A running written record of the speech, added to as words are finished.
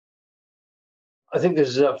I think this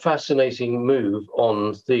is a fascinating move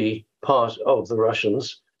on the part of the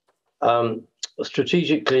Russians.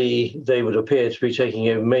 Strategically, they would appear to be taking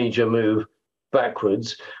a major move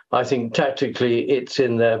backwards. I think tactically it's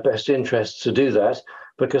in their best interest to do that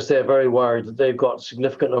because they're very worried that they've got a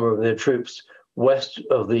significant number of their troops west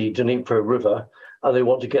of the Dnipro River, and they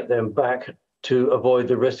want to get them back to avoid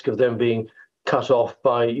the risk of them being cut off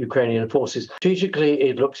by Ukrainian forces. Strategically,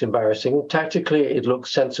 it looks embarrassing. Tactically, it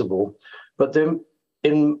looks sensible. But then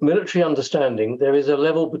in military understanding, there is a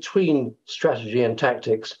level between strategy and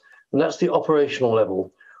tactics, and that's the operational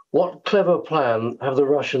level. What clever plan have the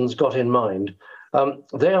Russians got in mind?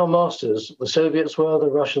 They are masters, the Soviets were, the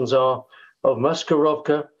Russians are, of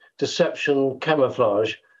maskirovka, deception,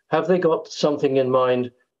 camouflage. Have they got something in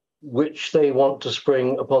mind which they want to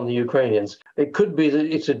spring upon the Ukrainians? It could be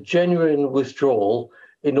that it's a genuine withdrawal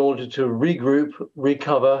in order to regroup,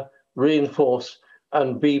 recover, reinforce,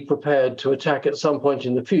 and be prepared to attack at some point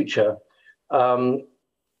in the future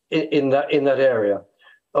in that area.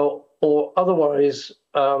 Or otherwise,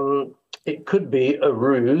 it could be a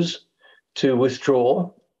ruse to withdraw.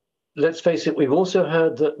 Let's face it, we've also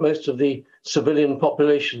heard that most of the civilian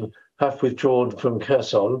population have withdrawn from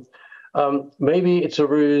Kherson. Maybe it's a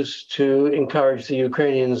ruse to encourage the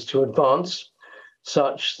Ukrainians to advance,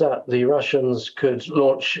 such that the Russians could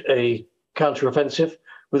launch a counteroffensive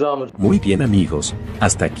with armored. Muy bien amigos,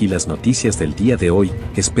 hasta aquí las noticias del día de hoy.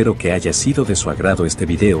 Espero que haya sido de su agrado este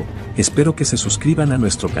video, espero que se suscriban a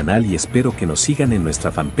nuestro canal y espero que nos sigan en nuestra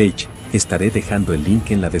fanpage. Estaré dejando el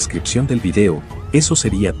link en la descripción del video. Eso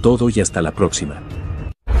sería todo y hasta la próxima.